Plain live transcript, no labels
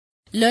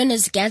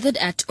Learners gathered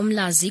at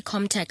Umlazi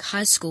Comtech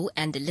High School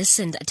and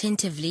listened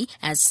attentively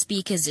as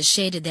speakers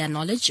shared their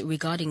knowledge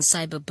regarding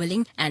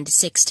cyberbullying and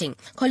sexting.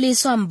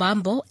 Koleso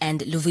Mbambo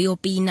and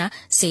Luvio Pina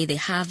say they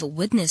have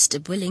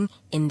witnessed bullying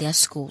in their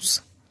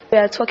schools. We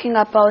are talking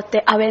about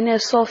the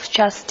awareness of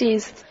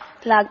justice,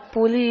 like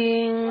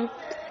bullying,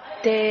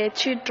 the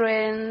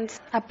children's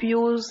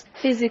abuse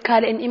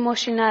physically and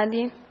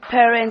emotionally,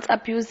 parents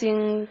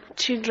abusing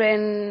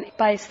children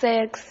by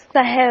sex.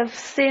 I have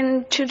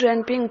seen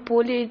children being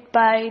bullied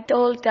by the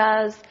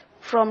elders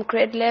from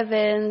grade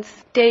 11s.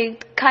 They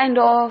kind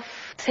of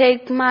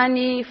take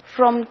money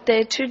from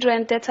the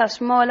children that are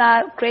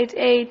smaller, grade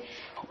 8.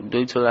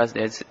 They told us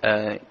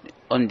that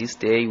on this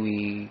day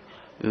we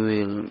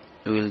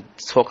will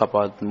talk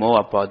about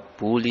more about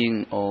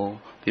bullying or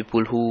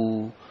people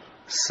who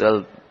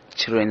sell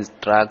children's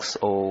drugs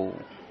or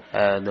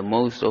the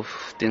most of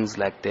things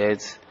like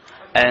that.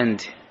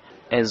 And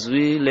as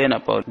we learn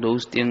about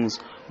those things,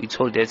 we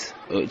told that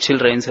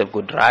children have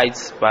good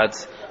rights,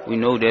 but we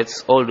know that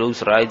all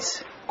those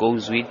rights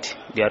goes with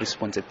their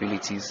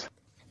responsibilities.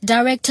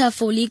 Director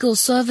for Legal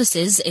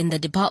Services in the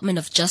Department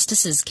of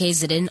Justice's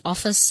KZN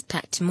office,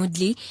 Pat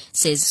Mudley,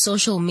 says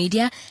social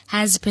media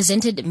has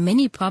presented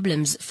many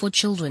problems for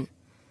children.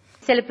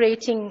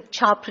 Celebrating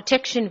Child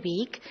Protection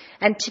Week,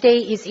 and today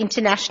is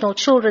International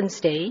Children's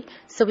Day,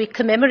 so we're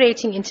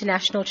commemorating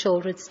International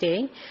Children's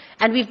Day,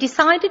 and we've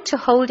decided to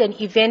hold an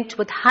event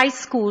with high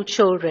school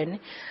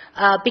children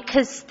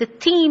because the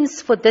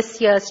themes for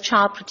this year's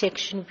Child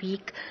Protection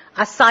Week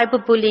are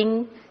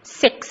cyberbullying,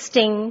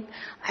 sexting,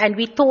 and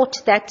we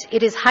thought that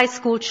it is high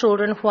school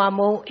children who are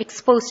more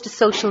exposed to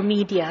social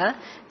media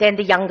than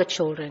the younger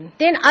children.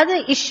 Then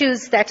other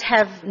issues that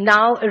have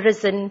now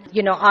arisen,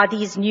 are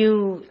these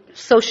new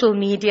social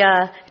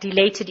media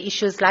related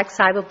issues like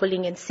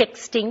cyberbullying and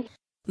sexting.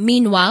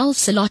 Meanwhile,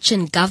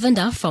 Selochan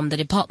Governor from the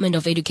Department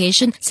of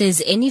Education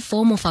says any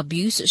form of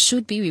abuse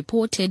should be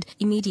reported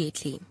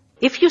immediately.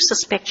 If you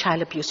suspect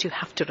child abuse, you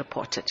have to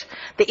report it.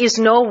 There is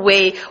no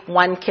way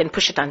one can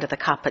push it under the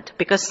carpet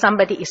because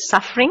somebody is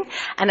suffering,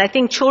 and I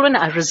think children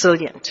are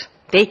resilient.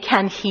 They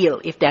can heal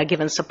if they are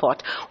given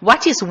support.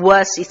 What is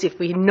worse is if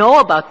we know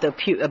about the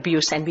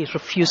abuse and we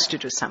refuse to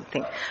do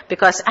something.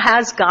 Because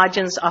as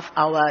guardians of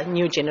our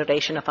new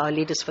generation, of our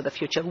leaders for the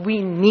future, we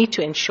need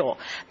to ensure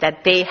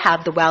that they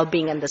have the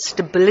well-being and the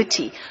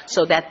stability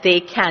so that they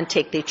can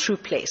take their true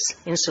place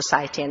in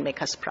society and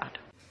make us proud.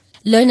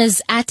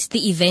 Learners at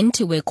the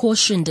event were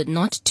cautioned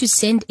not to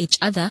send each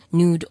other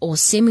nude or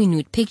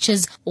semi-nude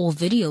pictures or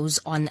videos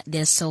on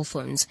their cell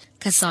phones.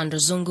 Cassandra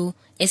Zungu,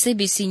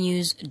 SABC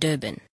News, Durban.